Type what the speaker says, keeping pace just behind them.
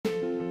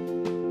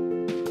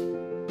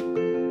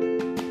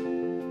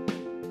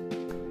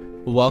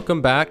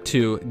Welcome back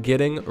to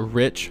Getting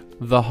Rich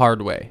the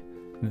Hard Way.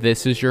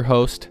 This is your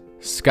host,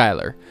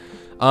 Skylar.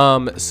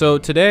 So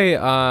today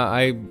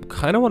I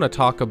kind of want to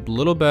talk a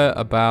little bit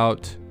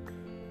about,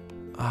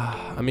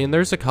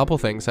 there's a couple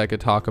things I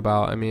could talk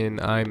about. I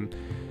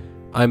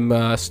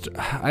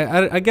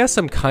guess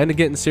I'm kind of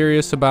getting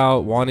serious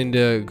about wanting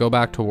to go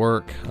back to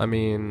work. I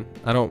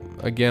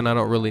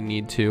don't really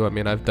need to.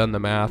 I've done the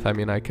math.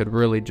 I could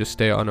really just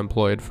stay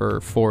unemployed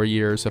for 4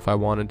 years if I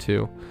wanted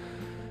to.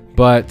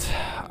 But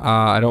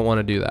I don't want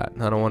to do that.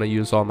 I don't want to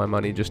use all my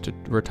money just to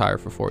retire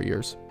for 4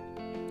 years.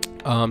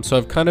 So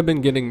I've kind of been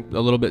getting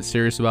a little bit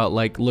serious about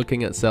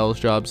looking at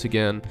sales jobs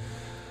again,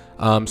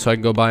 so I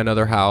can go buy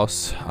another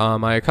house.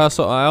 I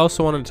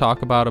also wanted to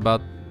talk about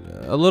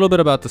a little bit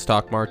about the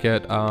stock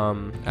market.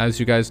 As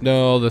you guys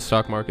know, the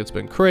stock market's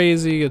been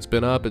crazy. It's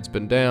been up, it's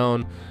been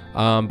down.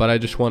 But I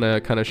just want to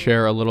kind of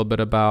share a little bit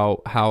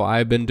about how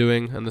I've been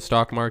doing in the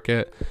stock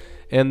market.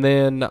 And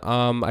then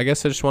I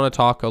guess I just want to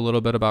talk a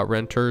little bit about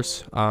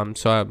renters.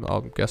 So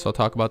I'll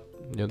talk about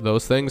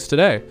those things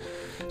today.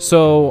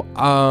 So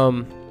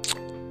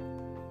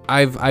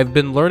I've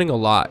been learning a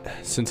lot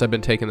since I've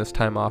been taking this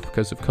time off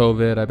because of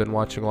COVID. I've been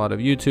watching a lot of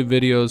YouTube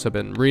videos. I've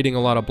been reading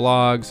a lot of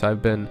blogs.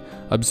 I've been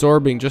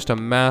absorbing just a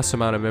mass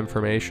amount of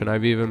information.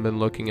 I've even been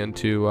looking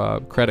into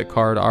credit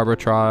card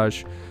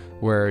arbitrage,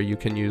 where you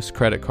can use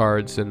credit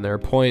cards and their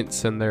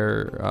points and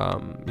their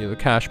the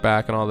cash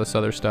back and all this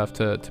other stuff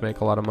to make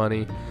a lot of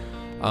money,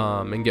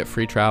 and get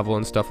free travel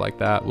and stuff like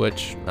that,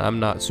 which I'm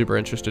not super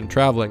interested in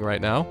traveling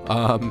right now,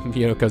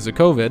 because of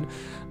COVID.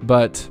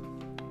 But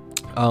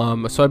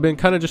so I've been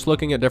kind of just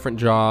looking at different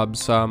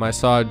jobs. I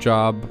saw a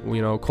job,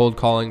 cold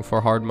calling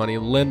for hard money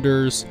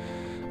lenders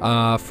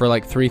for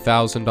like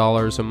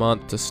 $3,000 a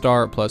month to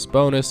start plus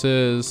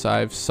bonuses.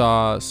 I've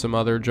saw some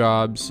other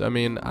jobs.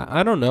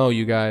 I don't know,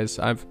 you guys.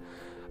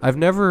 I've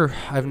never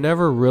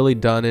really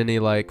done any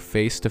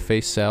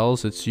face-to-face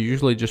sales. It's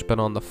usually just been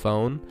on the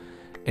phone.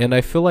 And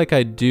I feel like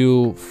I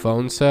do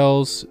phone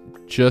sales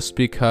just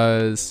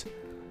because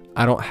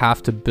I don't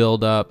have to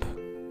build up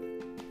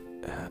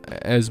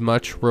as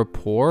much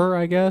rapport,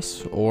 I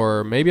guess,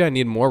 or maybe I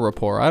need more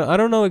rapport. I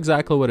don't know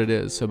exactly what it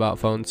is about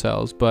phone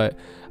sales, but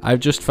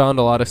I've just found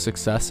a lot of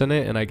success in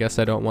it, and I guess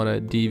I don't want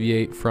to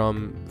deviate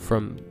from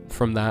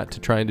that to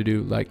trying to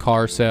do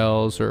car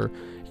sales or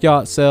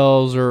yacht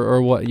sales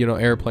or what,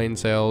 airplane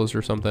sales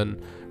or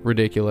something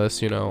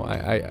ridiculous.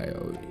 I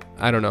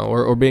don't know,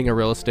 or being a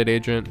real estate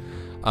agent.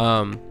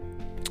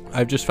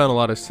 I've just found a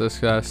lot of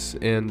success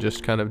in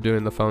just kind of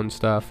doing the phone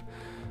stuff.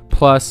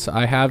 Plus,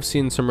 I have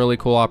seen some really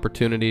cool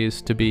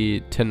opportunities to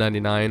be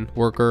 1099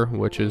 worker,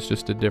 which is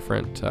just a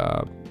different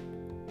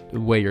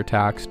way you're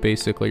taxed.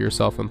 Basically, you're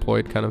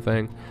self-employed kind of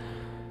thing.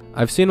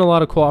 I've seen a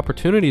lot of cool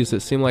opportunities that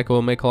seem like it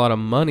will make a lot of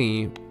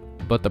money,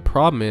 but the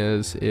problem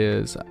is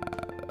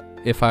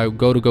if I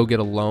go get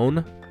a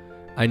loan,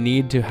 I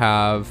need to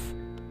have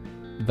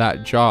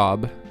that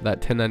job, that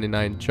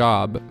 1099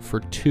 job, for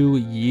 2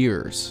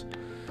 years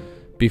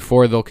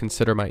before they'll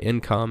consider my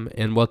income.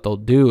 And what they'll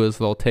do is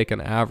they'll take an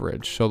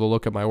average. So they'll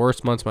look at my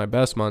worst months, my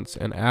best months,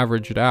 and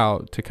average it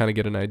out to kind of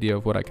get an idea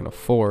of what I can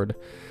afford.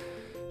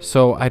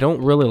 So I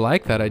don't really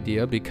like that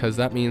idea, because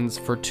that means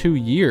for 2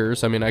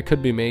 years, I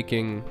could be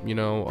making,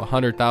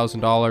 $100,000,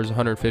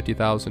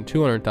 $150,000,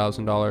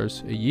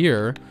 $200,000 a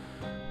year,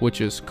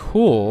 which is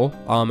cool.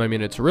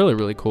 It's really,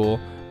 really cool,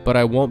 but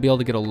I won't be able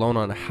to get a loan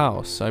on a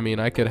house.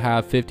 I could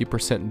have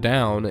 50%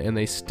 down and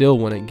they still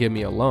wouldn't give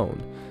me a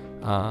loan.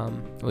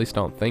 At least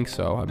I don't think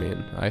so.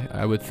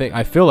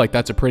 I feel like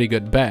that's a pretty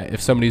good bet. If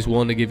somebody's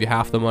willing to give you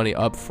half the money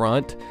up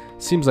front,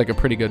 seems like a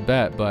pretty good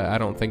bet, but I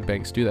don't think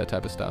banks do that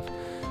type of stuff.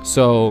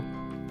 So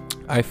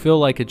I feel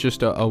like it's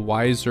just a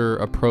wiser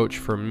approach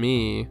for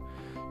me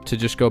to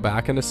just go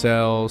back into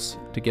sales,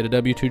 to get a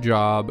W-2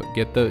 job,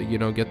 get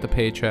the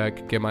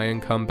paycheck, get my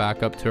income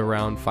back up to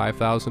around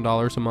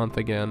 $5,000 a month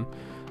again,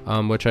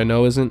 which I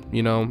know isn't,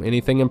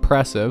 anything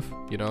impressive.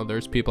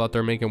 There's people out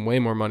there making way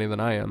more money than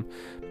I am.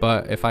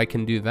 But if I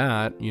can do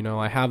that,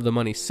 I have the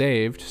money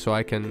saved, so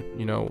I can,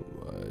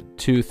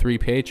 2-3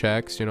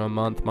 paychecks, a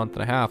month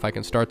and a half, I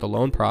can start the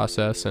loan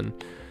process and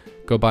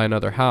go buy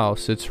another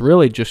house. It's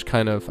really just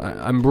kind of,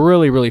 I'm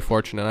really, really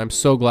fortunate. I'm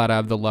so glad I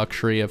have the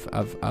luxury of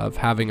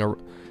having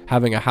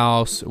a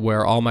house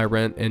where all my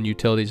rent and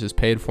utilities is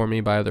paid for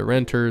me by other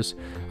renters.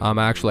 I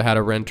actually had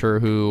a renter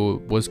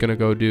who was going to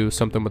go do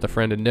something with a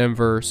friend in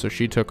Denver, so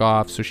she took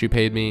off, so she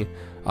paid me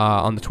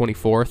on the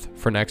 24th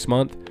for next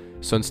month.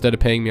 So instead of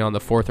paying me on the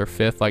 4th or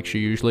 5th like she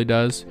usually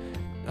does,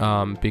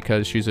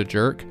 because she's a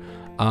jerk,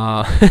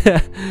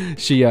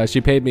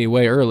 she paid me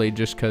way early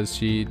just because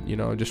she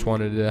just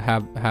wanted to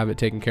have it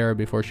taken care of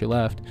before she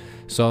left.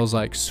 So I was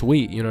like,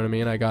 sweet,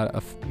 I got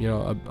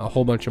a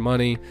whole bunch of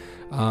money.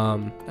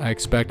 I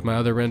expect my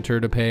other renter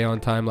to pay on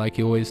time like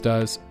he always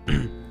does.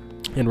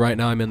 And right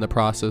now I'm in the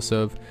process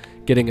of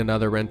getting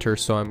another renter,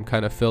 so I'm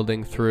kind of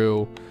filtering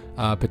through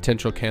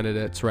potential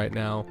candidates right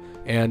now,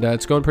 and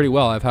it's going pretty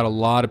well. I've had a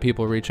lot of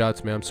people reach out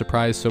to me. I'm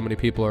surprised so many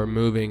people are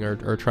moving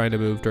or trying to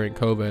move during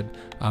COVID.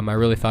 I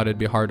really thought it'd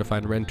be hard to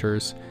find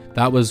renters.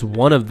 That was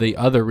one of the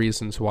other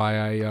reasons why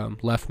I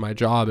left my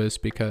job, is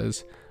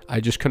because I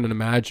just couldn't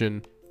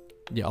imagine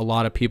a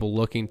lot of people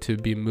looking to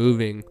be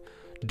moving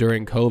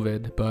during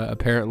COVID. But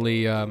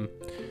apparently,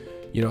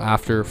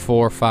 after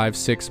 4, 5,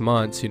 6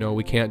 months,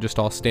 we can't just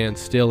all stand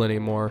still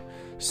anymore.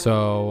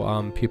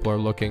 So people are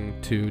looking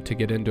to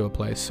get into a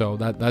place. So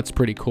that's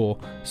pretty cool.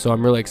 So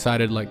I'm really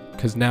excited,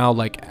 because now,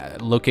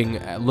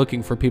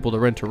 looking for people to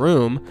rent a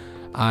room,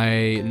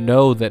 I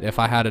know that if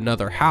I had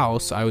another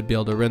house, I would be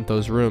able to rent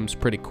those rooms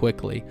pretty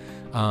quickly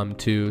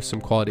to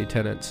some quality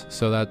tenants.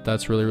 So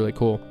that's really, really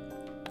cool.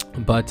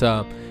 But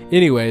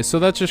anyway, so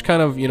that's just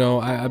kind of,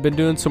 I've been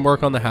doing some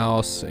work on the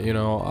house.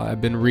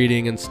 I've been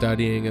reading and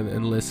studying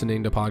and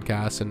listening to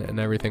podcasts and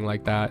everything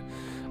like that.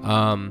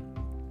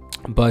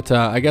 But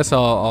I guess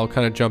I'll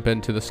kind of jump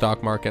into the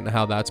stock market and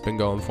how that's been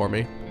going for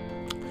me.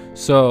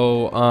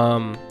 So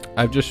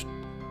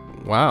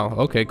wow,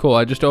 okay, cool.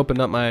 I just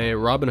opened up my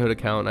Robinhood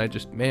account, and I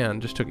just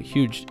took a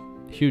huge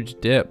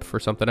dip for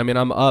something. I mean,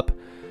 I'm up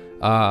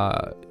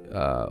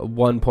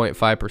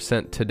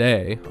 1.5%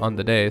 today on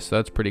the day, so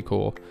that's pretty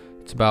cool.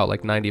 It's about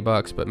like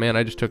 $90, but man,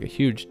 I just took a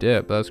huge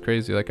dip. That's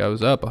crazy. Like, I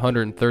was up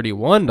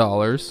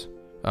 $131,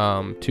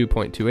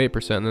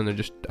 2.28%, and then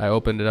I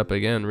opened it up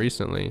again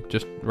recently,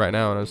 just right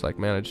now, and I was like,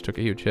 man, I just took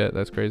a huge hit.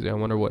 That's crazy. I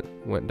wonder what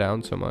went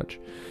down so much.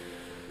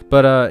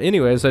 But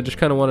anyways, I just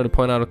kind of wanted to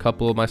point out a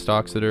couple of my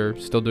stocks that are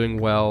still doing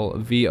well.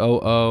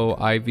 VOO,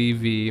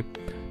 IVV.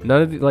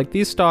 None of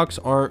these stocks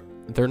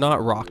they're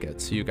not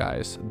rockets, you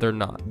guys. They're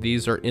not.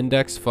 These are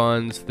index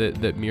funds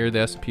that mirror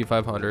the S&P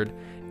 500.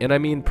 And I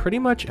mean, pretty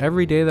much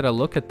every day that I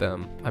look at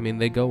them, I mean,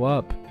 they go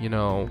up,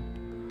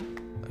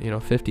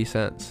 50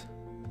 cents,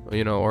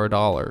 or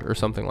 $1 or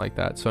something like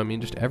that. So I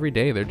mean, just every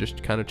day they're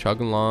just kind of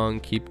chugging along,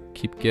 keep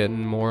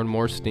getting more and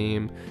more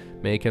steam,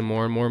 making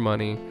more and more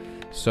money.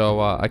 So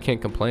I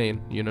can't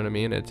complain. You know what I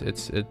mean?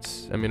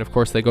 It's I mean, of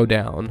course they go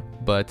down,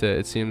 but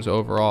it seems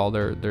overall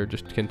they're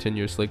just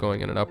continuously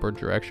going in an upward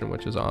direction,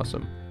 which is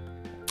awesome.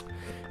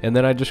 And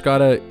then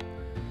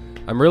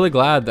I'm really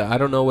glad that, I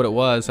don't know what it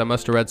was, I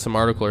must have read some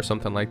article or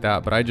something like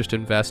that, but I just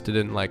invested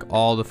in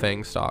all the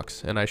FANG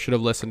stocks, and I should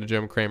have listened to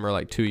Jim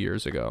Cramer 2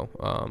 years ago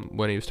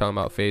when he was talking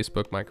about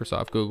Facebook,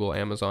 Microsoft, Google,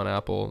 Amazon,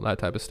 Apple, that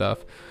type of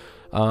stuff.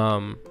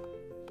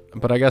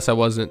 But I guess I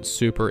wasn't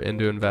super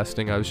into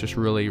investing. I was just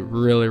really,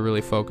 really,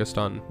 really focused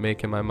on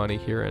making my money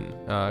here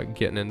and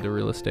getting into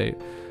real estate.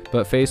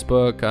 But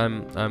Facebook,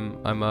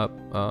 I'm up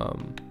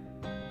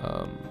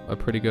a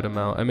pretty good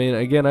amount. I mean,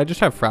 again, I just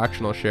have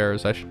fractional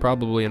shares. I should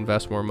probably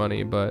invest more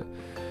money, but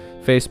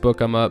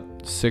Facebook, I'm up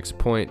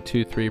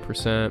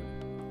 6.23%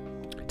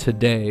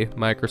 today.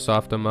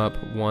 Microsoft, I'm up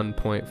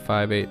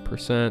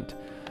 1.58%.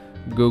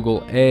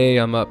 Google A,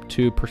 I'm up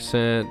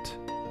 2%.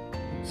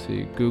 Let's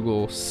see,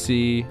 Google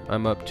C,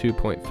 I'm up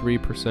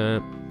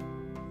 2.3%.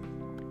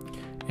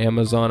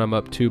 Amazon, I'm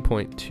up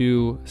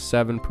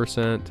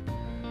 2.27%.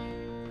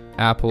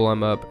 Apple,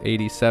 I'm up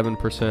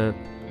 87%.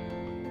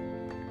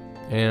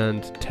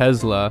 And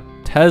Tesla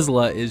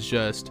is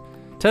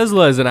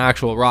an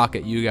actual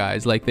rocket, you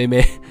guys. They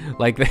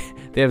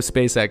have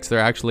SpaceX, they're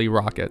actually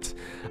rockets.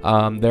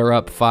 They're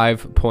up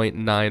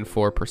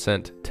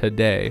 5.94%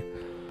 today.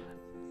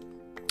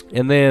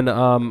 And then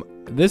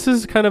this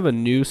is kind of a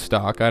new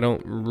stock.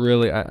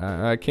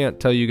 I can't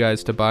tell you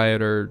guys to buy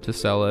it or to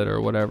sell it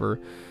or whatever,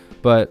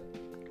 but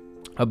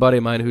a buddy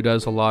of mine who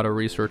does a lot of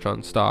research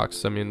on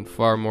stocks, I mean,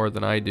 far more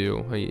than I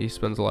do. He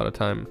spends a lot of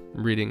time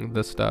reading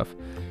this stuff.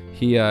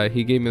 He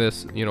gave me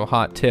this,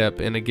 hot tip.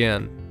 And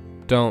again,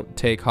 don't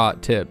take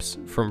hot tips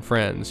from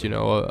friends.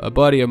 A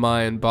buddy of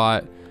mine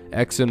bought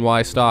X and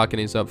Y stock and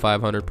he's up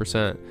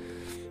 500%.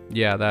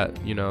 Yeah,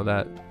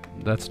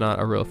 that's not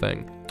a real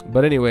thing.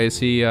 But anyways,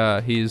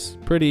 he's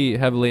pretty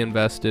heavily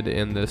invested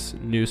in this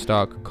new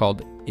stock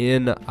called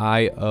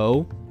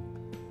NIO.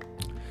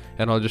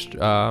 And I'll just,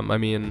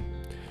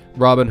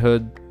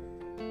 Robinhood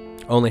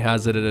only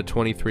has it at a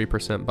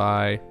 23%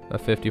 buy, a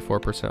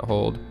 54%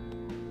 hold.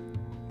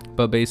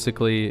 But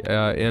basically,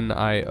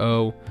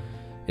 NIO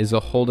is a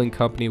holding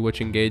company which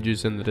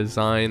engages in the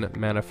design,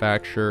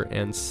 manufacture,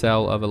 and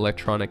sale of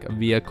electronic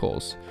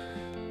vehicles.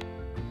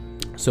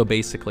 So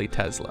basically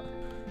Tesla.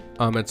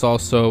 It's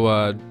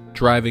also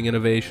driving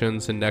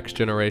innovations in next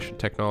generation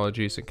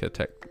technologies and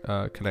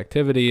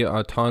connectivity,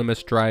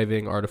 autonomous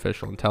driving,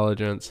 artificial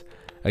intelligence.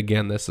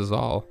 Again, this is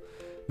all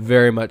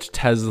very much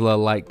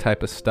Tesla-like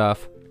type of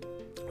stuff.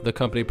 The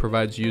company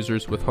provides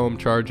users with home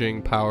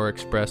charging, Power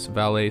Express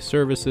valet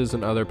services,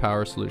 and other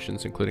power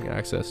solutions, including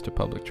access to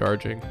public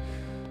charging,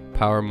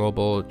 power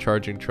mobile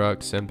charging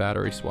trucks, and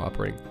battery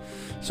swapping.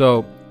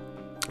 So,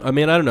 I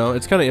mean, I don't know.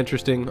 It's kind of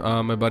interesting.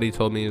 My buddy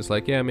told me, he's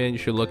like, yeah, man, you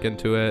should look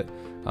into it.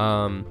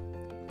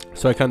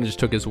 So I kind of just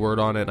took his word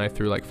on it, and I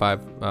threw like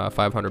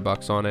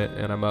 $500 on it,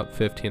 and I'm up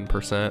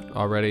 15%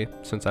 already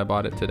since I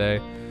bought it today.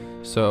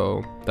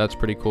 So that's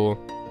pretty cool.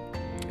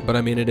 But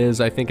I mean,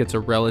 I think it's a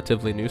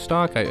relatively new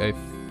stock. I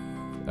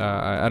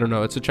don't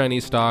know. It's a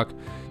Chinese stock,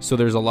 so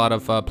there's a lot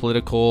of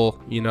political,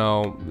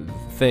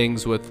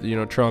 things with,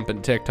 Trump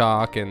and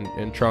TikTok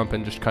and Trump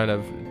and just kind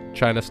of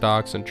China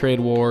stocks and trade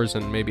wars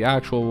and maybe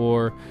actual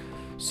war.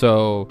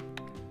 So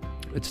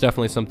it's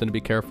definitely something to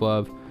be careful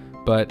of.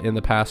 But in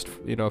the past,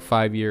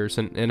 5 years,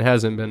 and it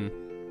hasn't been,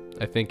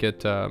 I think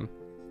it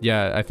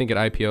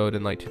IPO'd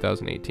in like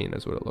 2018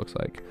 is what it looks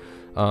like.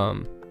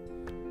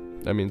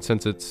 I mean,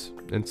 since its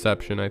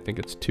inception, I think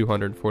it's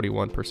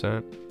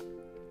 241%.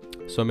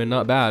 So, I mean,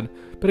 not bad.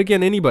 But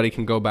again, anybody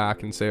can go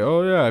back and say,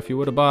 oh, yeah, if you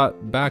would have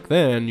bought back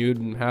then,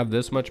 you'd have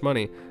this much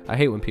money. I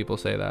hate when people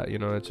say that.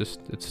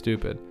 It's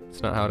stupid.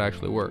 It's not how it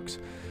actually works.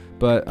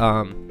 But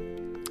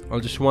I'll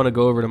just want to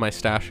go over to my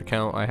stash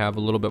account. I have a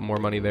little bit more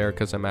money there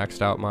because I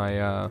maxed out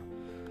my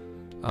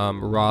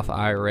Roth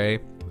IRA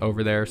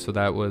over there. So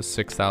that was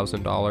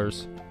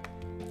 $6,000.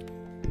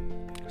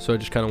 So I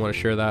just kind of want to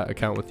share that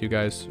account with you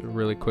guys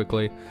really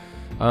quickly.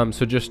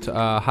 So just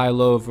high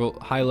level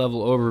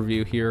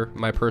overview here.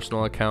 My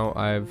personal account,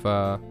 I've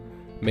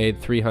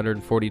made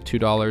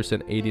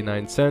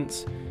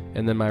 $342.89,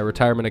 and then my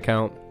retirement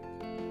account,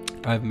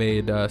 I've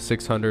made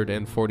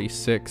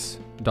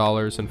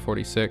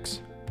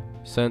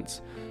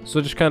 $646.46.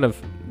 So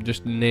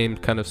just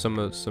named kind of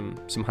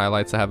some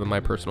highlights I have in my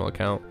personal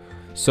account.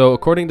 So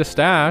according to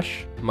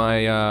Stash,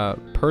 my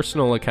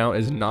personal account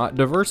is not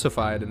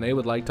diversified, and they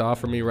would like to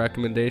offer me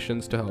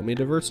recommendations to help me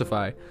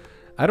diversify.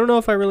 I don't know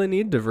if I really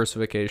need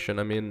diversification.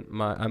 I mean,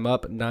 I'm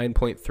up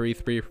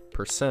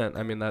 9.33%.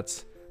 I mean,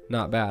 that's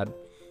not bad.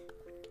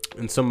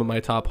 And some of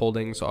my top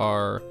holdings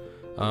are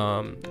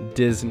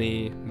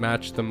Disney,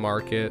 Match the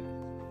Market,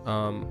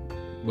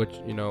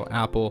 which,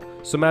 Apple.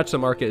 So Match the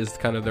Market is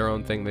kind of their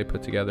own thing they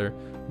put together,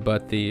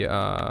 but the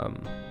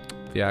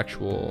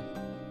actual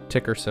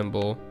ticker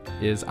symbol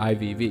is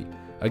IVV.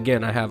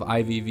 Again, I have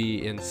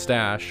IVV in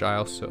Stash. I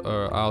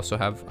also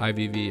have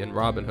IVV in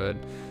Robinhood,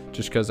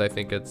 just because I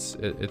think it's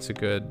a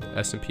good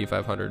S&P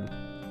 500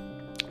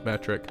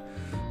 metric.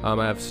 I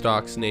have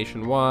stocks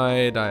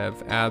nationwide. I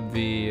have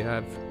AbbVie. I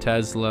have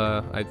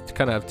Tesla. I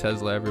kind of have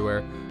Tesla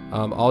everywhere.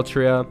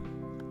 Altria,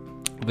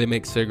 they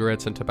make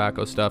cigarettes and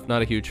tobacco stuff.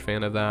 Not a huge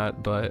fan of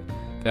that, but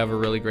they have a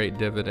really great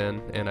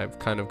dividend, and I've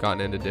kind of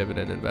gotten into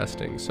dividend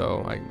investing,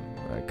 so I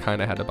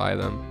kind of had to buy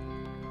them.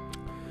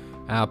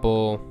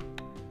 Apple,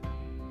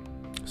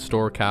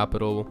 Store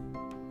Capital,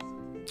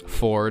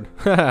 Ford.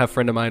 A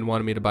friend of mine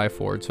wanted me to buy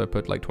Ford, so I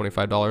put like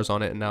 $25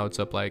 on it, and now it's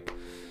up like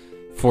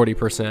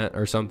 40%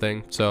 or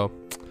something. So,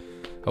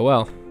 oh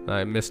well,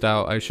 I missed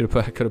out. I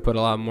could have put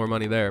a lot more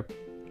money there.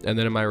 And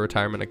then in my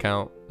retirement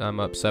account, I'm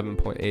up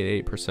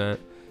 7.88%.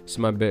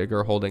 Some of my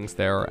bigger holdings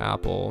there are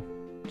Apple,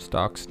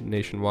 stocks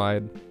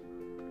nationwide,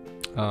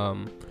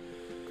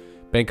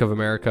 Bank of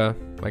America.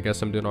 I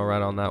guess I'm doing all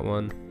right on that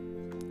one.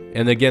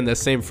 And again, the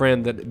same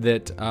friend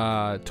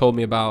that told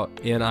me about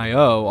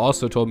NIO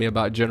also told me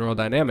about General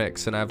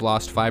Dynamics, and I've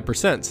lost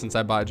 5% since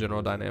I bought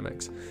General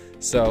Dynamics.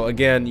 So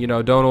again,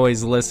 don't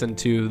always listen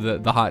to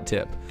the hot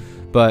tip.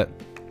 But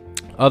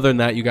other than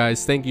that, you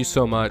guys, thank you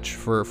so much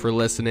for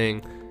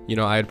listening.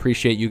 I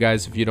appreciate you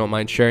guys if you don't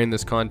mind sharing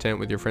this content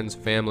with your friends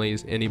and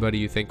families, anybody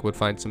you think would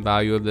find some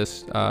value of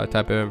this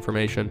type of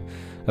information.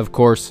 Of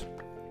course,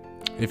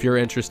 if you're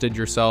interested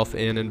yourself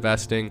in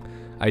investing,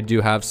 I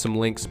do have some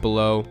links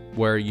below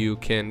where you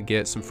can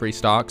get some free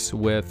stocks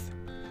with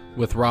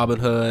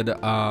Robinhood,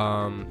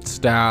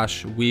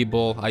 Stash,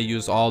 Webull. I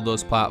use all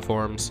those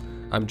platforms.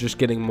 I'm just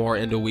getting more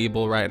into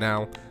Webull right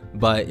now.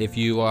 But if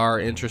you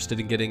are interested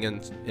in getting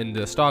into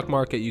the stock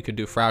market, you could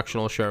do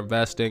fractional share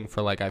investing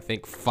for like, I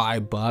think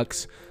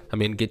 $5. I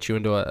mean, get you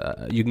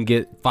into you can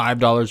get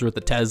 $5 worth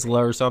of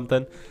Tesla or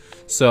something.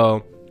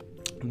 So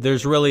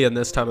there's really, in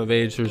this time of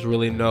age, there's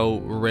really no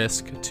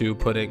risk to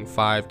putting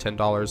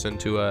 $5-10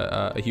 into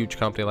a huge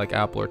company like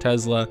Apple or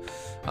Tesla,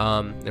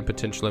 and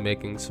potentially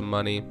making some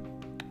money.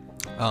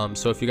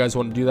 So if you guys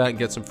want to do that and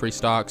get some free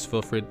stocks,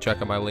 feel free to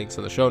check out my links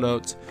in the show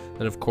notes.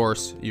 And of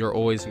course, you're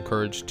always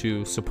encouraged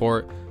to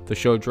support the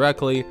show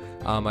directly.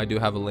 I do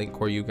have a link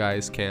where you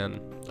guys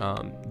can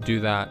do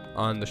that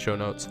on the show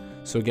notes.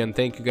 So again,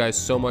 thank you guys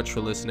so much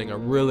for listening. I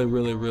really,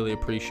 really, really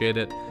appreciate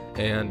it.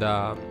 And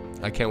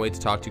I can't wait to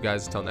talk to you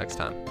guys until next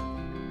time.